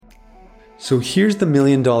So here's the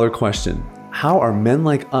 $1,000,000 question. How are men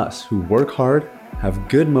like us who work hard, have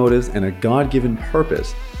good motives, and a God-given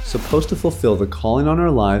purpose supposed to fulfill the calling on our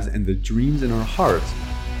lives and the dreams in our hearts,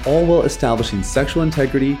 all while establishing sexual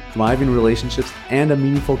integrity, thriving relationships, and a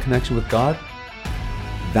meaningful connection with God?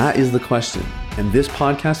 That is the question, and this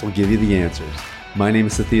podcast will give you the answers. My name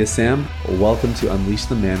is Sathya Sam. Welcome to Unleash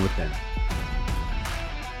the Man Within.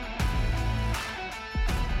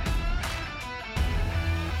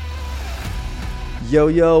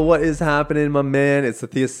 Yo, what is happening, my man? It's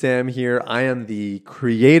Sathya Sam here. I am the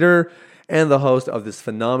creator and the host of this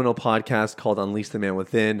phenomenal podcast called Unleash the Man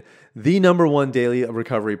Within, the #1 daily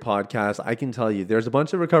recovery podcast. I can tell you, there's a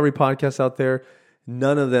bunch of recovery podcasts out there.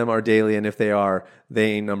 None of them are daily, and if they are,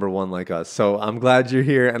 they ain't #1 like us. So I'm glad you're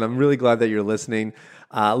here, and I'm really glad that you're listening.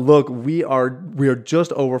 Look, we are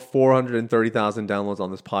just over 430,000 downloads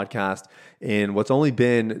on this podcast in what's only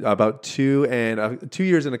been about 2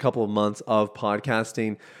 years and a couple of months of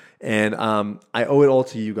podcasting. And I owe it all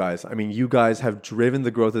to you guys. I mean, you guys have driven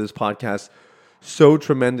the growth of this podcast so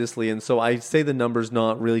tremendously. And so I say the numbers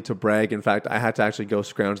not really to brag. In fact, I had to actually go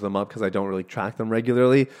scrounge them up because I don't really track them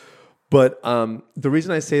regularly. But the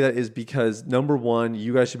reason I say that is because, #1,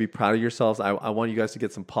 you guys should be proud of yourselves. I want you guys to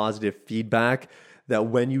get some positive feedback that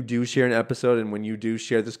when you do share an episode and when you do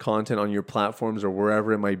share this content on your platforms or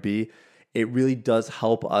wherever it might be, it really does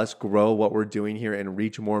help us grow what we're doing here and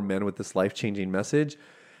reach more men with this life-changing message.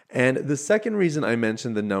 And the second reason I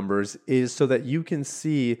mentioned the numbers is so that you can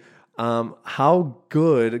see how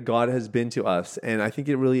good God has been to us. And I think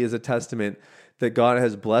it really is a testament that God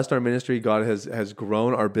has blessed our ministry, God has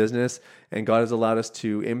grown our business, and God has allowed us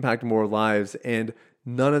to impact more lives. And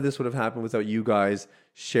none of this would have happened without you guys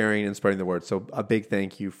sharing and spreading the word. So a big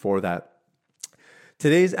thank you for that.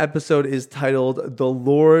 Today's episode is titled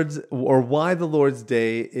Why the Lord's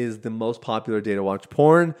Day is the Most Popular Day to Watch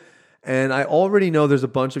Porn. And I already know there's a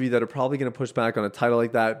bunch of you that are probably going to push back on a title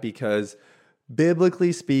like that because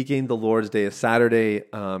biblically speaking, the Lord's Day is Saturday.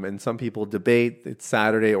 And some people debate it's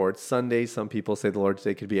Saturday or it's Sunday. Some people say the Lord's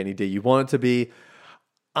Day could be any day you want it to be.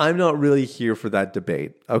 I'm not really here for that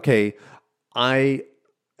debate. Okay, I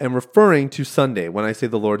am referring to Sunday when I say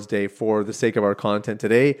the Lord's Day for the sake of our content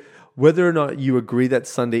today. Whether or not you agree that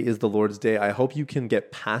Sunday is the Lord's Day, I hope you can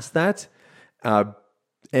get past that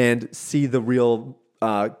and see the real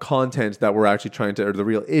content that we're actually or the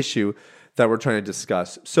real issue that we're trying to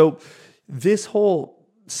discuss. So this whole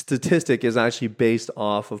statistic is actually based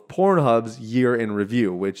off of Pornhub's year in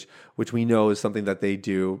review, which we know is something that they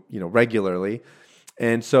do, regularly.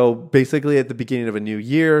 And so basically at the beginning of a new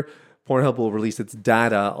year, Pornhub will release its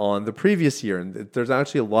data on the previous year. And there's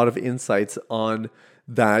actually a lot of insights on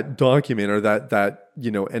that document or that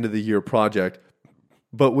end of the year project.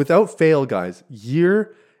 But without fail, guys,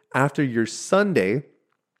 year after year, Sunday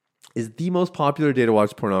is the most popular day to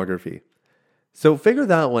watch pornography. So figure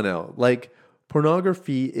that one out. Like,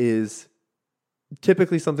 pornography is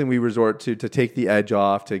typically something we resort to take the edge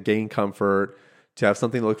off, to gain comfort, to have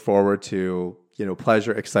something to look forward to,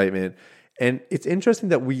 pleasure, excitement. And it's interesting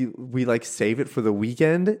that we like save it for the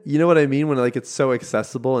weekend. You know what I mean? When like it's so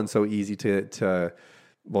accessible and so easy to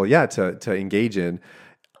engage in.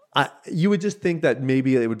 You would just think that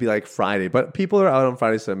maybe it would be like Friday, but people are out on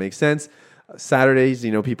Friday, so it makes sense. Saturdays,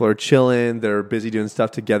 people are chilling. They're busy doing stuff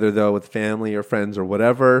together though with family or friends or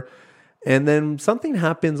whatever. And then something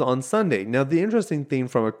happens on Sunday. Now, the interesting thing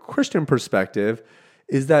from a Christian perspective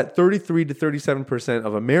is that 33 to 37%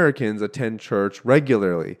 of Americans attend church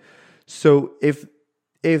regularly. So if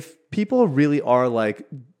people really are like,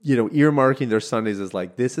 earmarking their Sundays as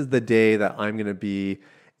like, this is the day that I'm going to be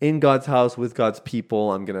in God's house with God's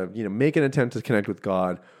people, I'm going to, make an attempt to connect with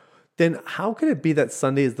God, then how could it be that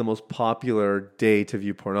Sunday is the most popular day to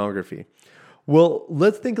view pornography? Well,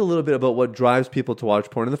 let's think a little bit about what drives people to watch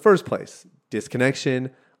porn in the first place. Disconnection,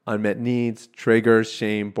 unmet needs, triggers,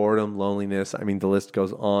 shame, boredom, loneliness. I mean, the list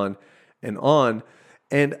goes on and on.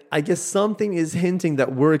 And I guess something is hinting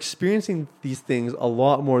that we're experiencing these things a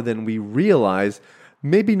lot more than we realize,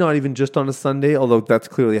 maybe not even just on a Sunday, although that's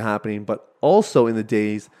clearly happening, but also in the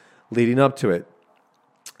days leading up to it.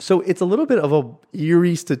 So it's a little bit of a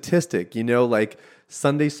eerie statistic, like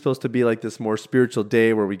Sunday's supposed to be like this more spiritual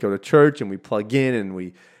day where we go to church and we plug in and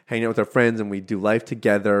we hang out with our friends and we do life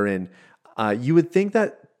together. And you would think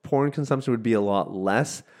that porn consumption would be a lot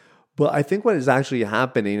less. But I think what is actually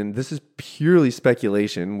happening, and this is purely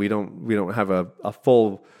speculation, we don't have a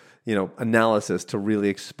full, analysis to really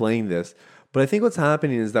explain this. But I think what's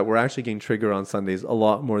happening is that we're actually getting triggered on Sundays a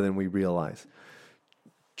lot more than we realize.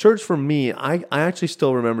 Church for me, I actually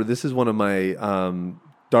still remember, this is one of my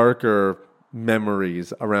darker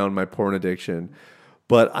memories around my porn addiction.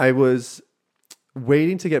 But I was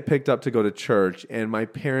waiting to get picked up to go to church, and my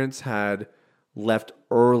parents had left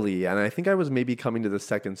early, and I think I was maybe coming to the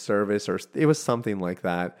second service, or it was something like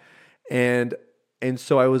that. And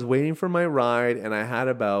so I was waiting for my ride, and I had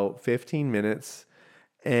about 15 minutes,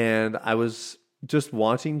 and I was just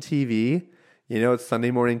watching TV. It's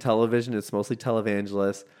Sunday morning television. It's mostly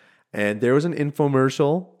televangelists. And there was an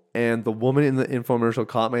infomercial, and the woman in the infomercial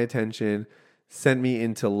caught my attention, sent me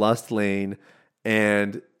into lust lane,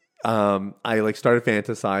 and I started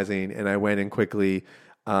fantasizing, and I went and quickly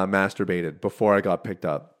masturbated before I got picked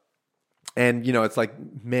up. And, it's like,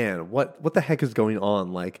 man, what the heck is going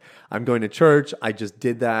on? Like, I'm going to church. I just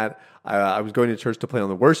did that. I was going to church to play on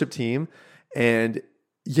the worship team. And,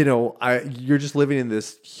 you're just living in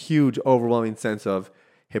this huge, overwhelming sense of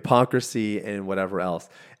hypocrisy and whatever else.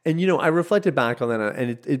 And, I reflected back on that,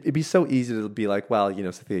 and it'd be so easy to be like, well,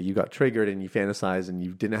 Cynthia, you got triggered and you fantasized and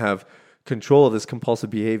you didn't have control of this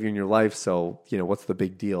compulsive behavior in your life. So, what's the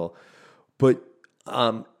big deal? But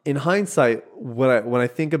in hindsight, when I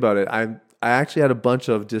think about it, I actually had a bunch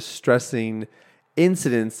of distressing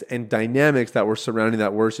incidents and dynamics that were surrounding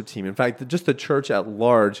that worship team. In fact, just the church at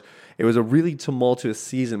large, it was a really tumultuous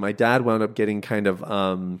season. My dad wound up getting kind of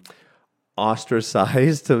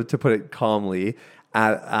ostracized, to put it calmly,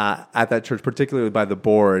 at that church, particularly by the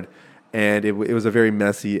board, and it was a very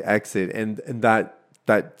messy exit, and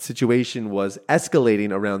that situation was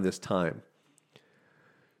escalating around this time.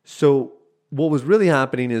 So what was really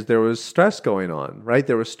happening is there was stress going on, right?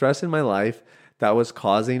 There was stress in my life that was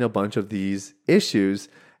causing a bunch of these issues,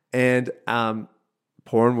 and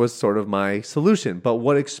porn was sort of my solution. But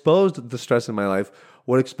what exposed the stress in my life,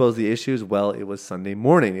 what exposed the issues? Well, it was Sunday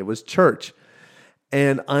morning. It was church.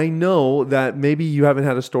 And I know that maybe you haven't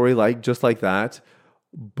had a story just like that,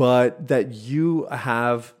 but that you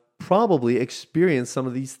have probably experienced some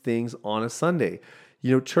of these things on a Sunday.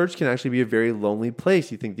 Church can actually be a very lonely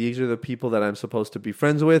place. You think these are the people that I'm supposed to be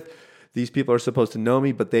friends with. These people are supposed to know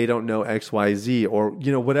me, but they don't know X, Y, Z, or,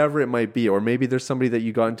 whatever it might be. Or maybe there's somebody that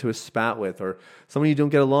you got into a spat with, or somebody you don't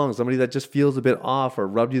get along, somebody that just feels a bit off or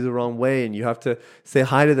rubbed you the wrong way, and you have to say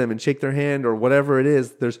hi to them and shake their hand or whatever it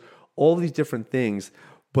is. There's all these different things.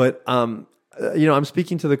 But, I'm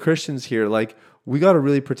speaking to the Christians here. Like, we got to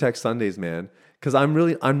really protect Sundays, man. Because I'm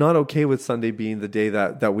not okay with Sunday being the day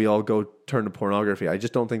that we all go turn to pornography. I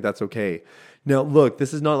just don't think that's okay. Now, look,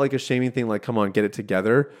 this is not like a shaming thing, like, come on, get it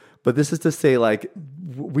together. But this is to say, like,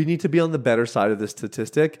 we need to be on the better side of this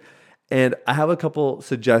statistic. And I have a couple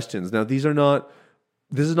suggestions. Now, this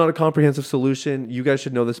is not a comprehensive solution. You guys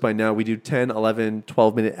should know this by now. We do 10, 11,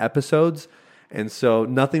 12-minute episodes. And so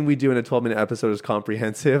nothing we do in a 12-minute episode is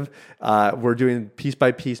comprehensive. We're doing piece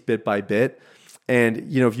by piece, bit by bit.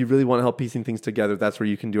 And, if you really want to help piecing things together, that's where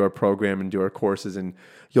you can do our program and do our courses, and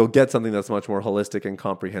you'll get something that's much more holistic and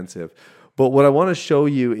comprehensive. But what I want to show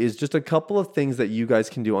you is just a couple of things that you guys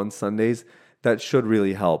can do on Sundays that should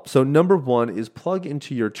really help. So number one is plug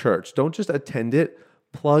into your church. Don't just attend it,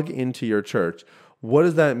 plug into your church. What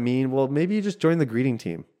does that mean? Well, maybe you just join the greeting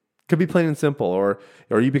team. Could be plain and simple, or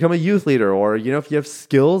you become a youth leader, or if you have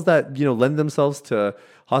skills that lend themselves to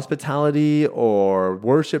hospitality or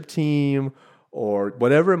worship team or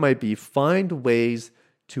whatever it might be, find ways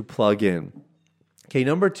to plug in. Okay,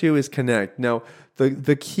 number two is connect. Now,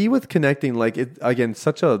 the key with connecting,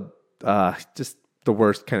 such a just the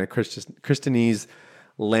worst kind of Christianese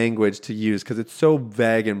language to use, because it's so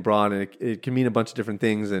vague and broad, and it can mean a bunch of different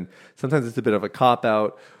things, and sometimes it's a bit of a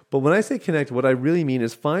cop-out. But when I say connect, what I really mean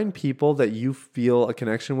is find people that you feel a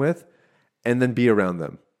connection with and then be around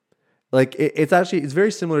them. Like, it's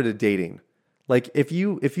very similar to dating. Like, if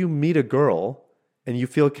you meet a girl and you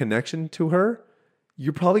feel a connection to her,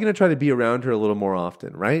 you're probably going to try to be around her a little more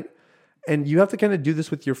often, right? And you have to kind of do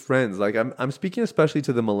this with your friends. Like, I'm speaking especially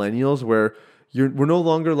to the millennials, where we're no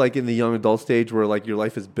longer like in the young adult stage where like your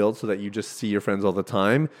life is built so that you just see your friends all the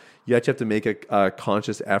time. You actually have to make a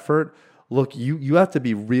conscious effort. Look, you have to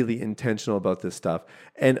be really intentional about this stuff.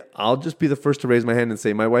 And I'll just be the first to raise my hand and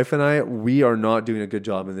say, my wife and I, we are not doing a good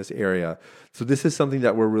job in this area. So this is something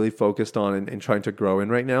that we're really focused on and trying to grow in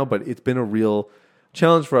right now. But it's been a real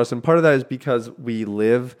challenge for us. And part of that is because we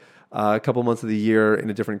live a couple months of the year in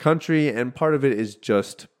a different country. And part of it is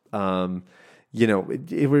just, we're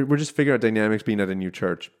just figuring out dynamics being at a new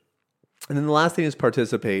church. And then the last thing is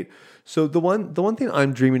participate. So the one thing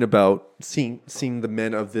I'm dreaming about seeing the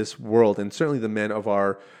men of this world, and certainly the men of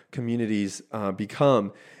our communities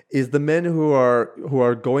become, is the men who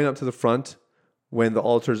are going up to the front when the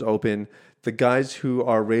altar's open, the guys who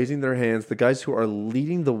are raising their hands, the guys who are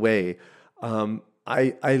leading the way.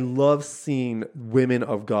 I love seeing women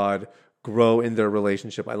of God grow in their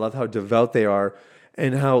relationship. I love how devout they are.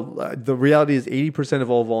 and how the reality is 80% of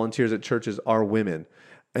all volunteers at churches are women.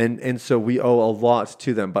 And so we owe a lot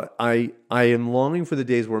to them. But I am longing for the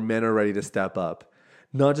days where men are ready to step up,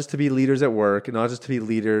 not just to be leaders at work, not just to be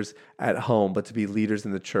leaders at home, but to be leaders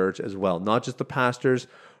in the church as well. Not just the pastors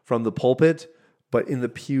from the pulpit, but in the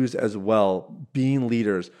pews as well, being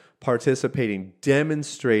leaders, participating,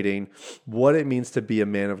 demonstrating what it means to be a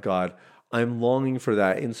man of God. I'm longing for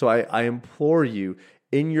that. And so I implore you,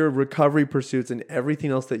 in your recovery pursuits and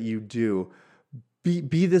everything else that you do,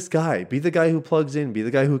 be this guy. Be the guy who plugs in. Be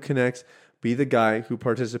the guy who connects. Be the guy who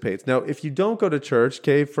participates. Now, if you don't go to church,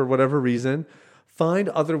 okay, for whatever reason, find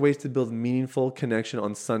other ways to build meaningful connection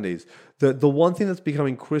on Sundays. The one thing that's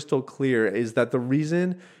becoming crystal clear is that the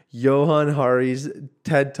reason Johann Hari's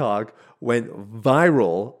TED Talk went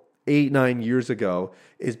viral 8-9 years ago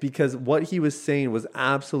is because what he was saying was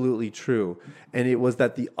absolutely true. And it was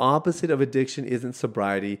that the opposite of addiction isn't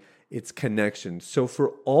sobriety, it's connection. So for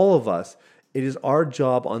all of us, it is our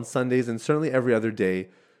job on Sundays and certainly every other day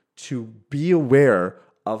to be aware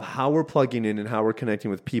of how we're plugging in and how we're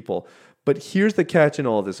connecting with people. But here's the catch in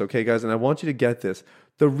all of this, okay, guys? And I want you to get this.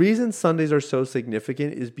 The reason Sundays are so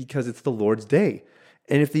significant is because it's the Lord's day.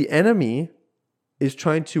 And if the enemy is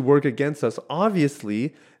trying to work against us,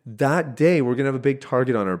 obviously, that day we're going to have a big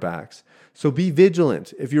target on our backs. So be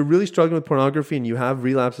vigilant. If you're really struggling with pornography and you have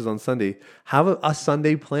relapses on Sunday, have a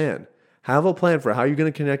Sunday plan. Have a plan for how you're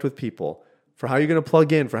going to connect with people, for how you're going to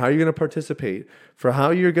plug in, for how you're going to participate, for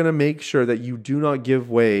how you're going to make sure that you do not give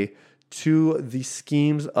way to the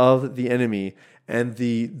schemes of the enemy and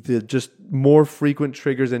the just more frequent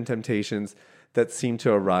triggers and temptations that seem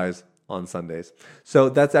to arise on Sundays. So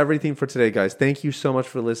that's everything for today, guys. Thank you so much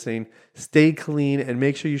for listening. Stay clean and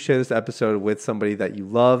make sure you share this episode with somebody that you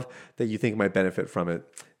love, that you think might benefit from it.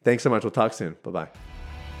 Thanks so much. We'll talk soon. Bye-bye.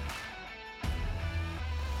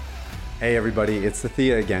 Hey everybody, it's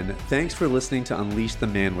Sathya again. Thanks for listening to Unleash the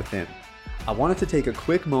Man Within. I wanted to take a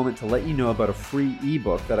quick moment to let you know about a free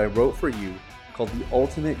ebook that I wrote for you called The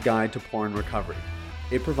Ultimate Guide to Porn Recovery.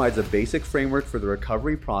 It provides a basic framework for the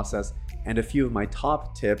recovery process and a few of my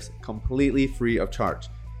top tips completely free of charge.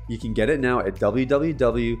 You can get it now at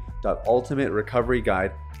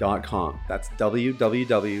www.ultimaterecoveryguide.com. That's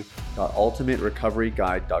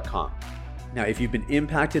www.ultimaterecoveryguide.com. Now, if you've been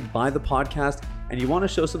impacted by the podcast and you want to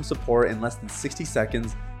show some support in less than 60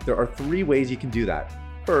 seconds, there are 3 ways you can do that.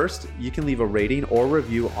 First, you can leave a rating or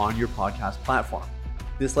review on your podcast platform.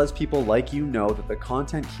 This lets people like you know that the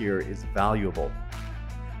content here is valuable.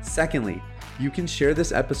 Secondly, you can share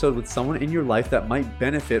this episode with someone in your life that might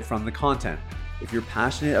benefit from the content. If you're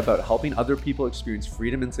passionate about helping other people experience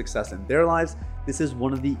freedom and success in their lives, this is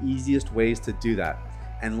one of the easiest ways to do that.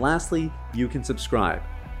 And lastly, you can subscribe.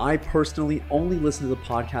 I personally only listen to the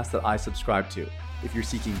podcast that I subscribe to. If you're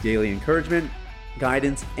seeking daily encouragement,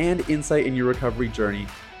 guidance, and insight in your recovery journey,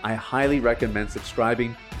 I highly recommend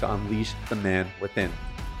subscribing to Unleash the Man Within.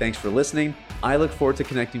 Thanks for listening. I look forward to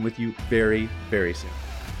connecting with you very, very soon.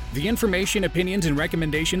 The information, opinions, and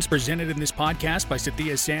recommendations presented in this podcast by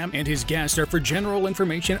Sathya Sam and his guests are for general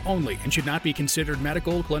information only and should not be considered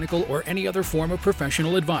medical, clinical, or any other form of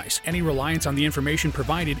professional advice. Any reliance on the information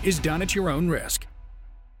provided is done at your own risk.